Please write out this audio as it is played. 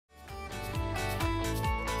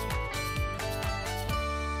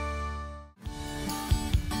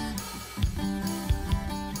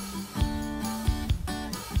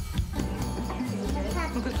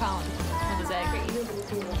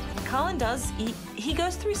Collin does eat. He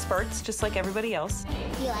goes through spurts just like everybody else.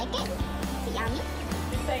 Do you like it? Is it yummy?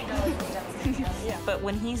 Yeah. But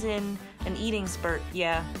when he's in an eating spurt,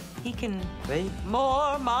 yeah, he can.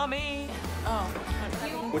 More, mommy. Oh.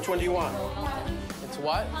 Which one do you want? It's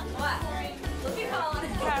what? Look at Collin.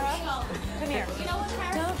 Kara, come here.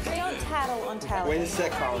 Don't tattle on Tally. Wait a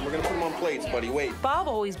sec, Collin. We're gonna put them on plates, buddy. Wait. Bob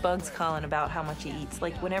always bugs Collin about how much he eats.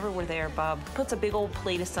 Like whenever we're there, Bob puts a big old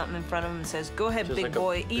plate of something in front of him and says, "Go ahead, Just big like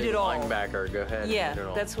boy, eat it all." Linebacker, go ahead. Yeah, eat it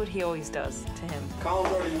all. that's what he always does to him.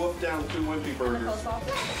 Collin's already wolfed down 2 wimpy burgers.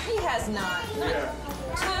 He has not. Yeah.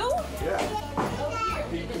 2? Yeah.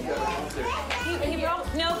 He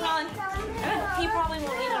probably no, Collin. He probably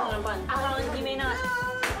won't eat it on a bun. Collin, you may not.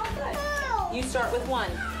 You start with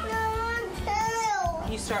 1.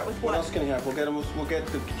 You start with What what? else can he have? We'll get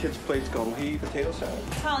the kids' plates going. Will he eat potato salad?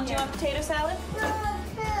 Collin, do you want potato salad?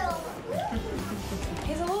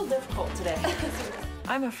 He's a little difficult today.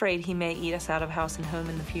 I'm afraid he may eat us out of house and home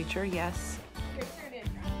in the future, yes.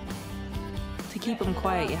 To keep him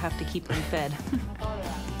quiet, you have to keep him fed. It's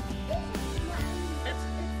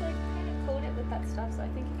like kind of coated with that stuff, so I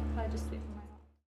think you can probably just sweep them out.